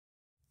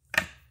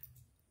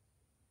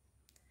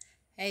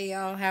Hey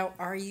y'all, how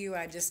are you?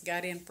 I just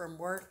got in from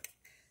work.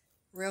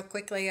 Real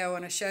quickly, I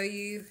want to show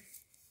you.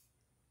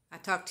 I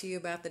talked to you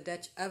about the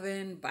Dutch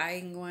oven,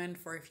 buying one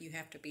for if you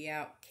have to be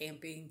out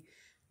camping,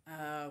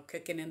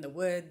 cooking in the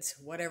woods,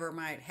 whatever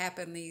might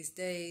happen these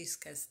days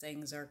because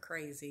things are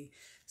crazy.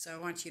 So I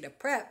want you to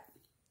prep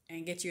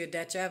and get you a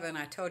Dutch oven.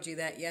 I told you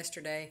that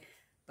yesterday,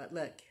 but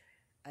look,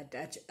 a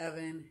Dutch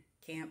oven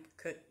camp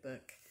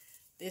cookbook.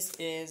 This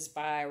is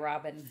by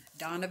Robin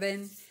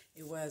Donovan.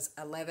 It was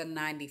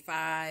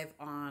 $11.95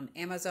 on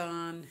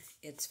Amazon.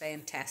 It's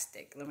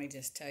fantastic. Let me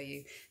just tell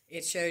you.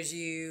 It shows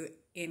you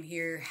in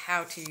here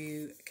how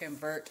to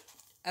convert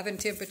oven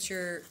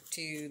temperature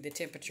to the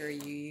temperature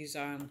you use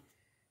on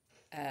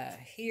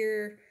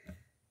here.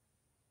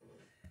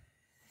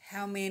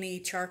 How many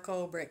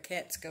charcoal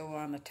briquettes go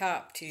on the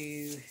top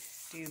to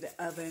do the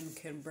oven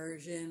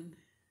conversion.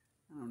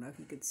 I don't know if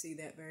you could see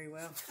that very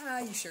well.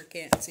 You sure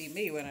can't see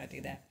me when I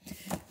do that.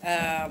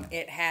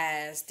 It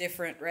has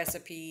different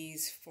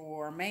recipes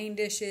for main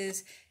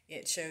dishes.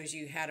 It shows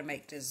you how to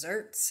make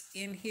desserts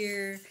in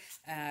here,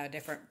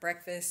 different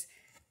breakfasts,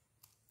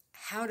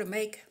 how to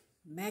make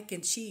mac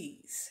and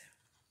cheese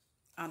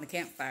on the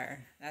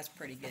campfire. That's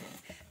pretty good.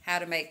 How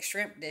to make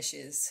shrimp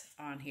dishes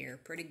on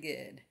here. Pretty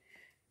good.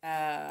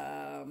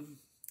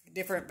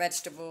 Different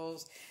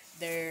vegetables.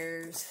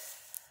 There's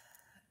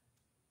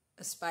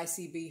a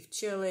spicy beef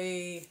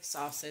chili,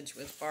 sausage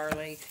with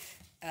barley.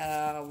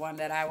 One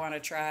that I want to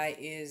try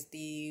is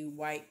the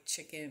white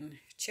chicken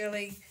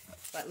chili.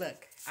 But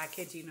look, I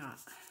kid you not.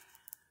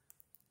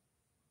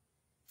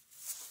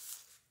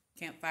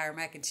 Campfire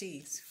mac and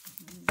cheese.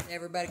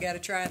 Everybody got to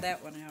try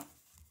that one out.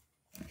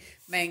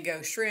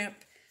 Mango shrimp,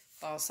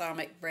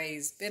 balsamic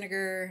braised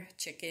vinegar,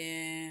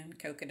 chicken,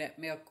 coconut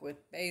milk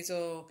with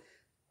basil,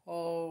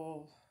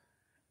 whole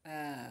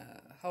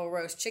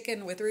roast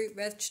chicken with root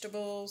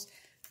vegetables.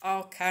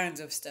 All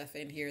kinds of stuff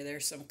in here.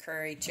 There's some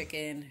curry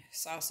chicken,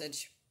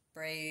 sausage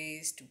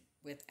braised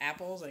with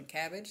apples and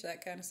cabbage.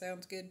 That kind of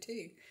sounds good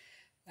too.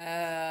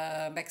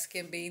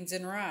 Mexican beans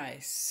and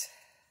rice.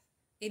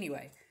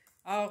 Anyway,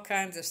 all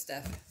kinds of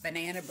stuff.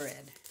 Banana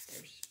bread.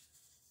 There's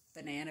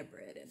banana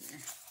bread in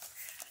there.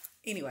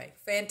 Anyway,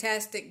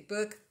 fantastic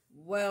book.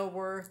 Well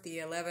worth the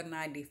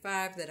 $11.95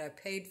 that I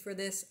paid for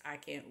this. I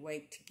can't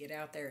wait to get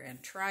out there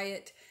and try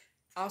it.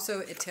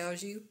 Also, it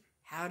tells you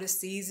how to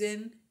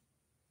season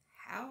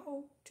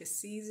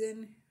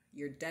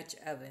your Dutch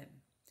oven,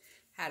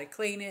 how to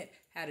clean it,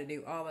 how to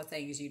do all the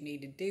things you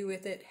need to do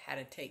with it, how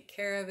to take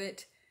care of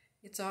it.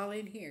 It's all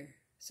in here.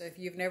 So if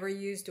you've never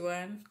used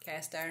one,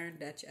 cast iron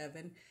Dutch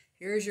oven,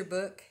 here's your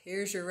book,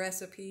 here's your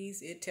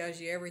recipes. It tells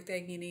you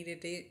everything you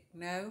need to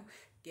know.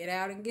 Get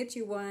out and get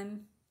you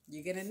one.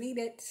 You're going to need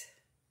it.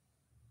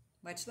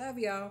 Much love,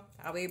 y'all.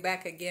 I'll be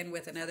back again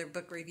with another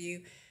book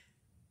review.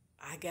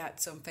 I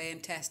got some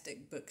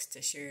fantastic books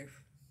to share.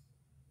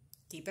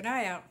 Keep an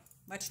eye out.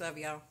 Much love,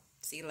 y'all.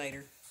 See you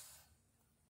later.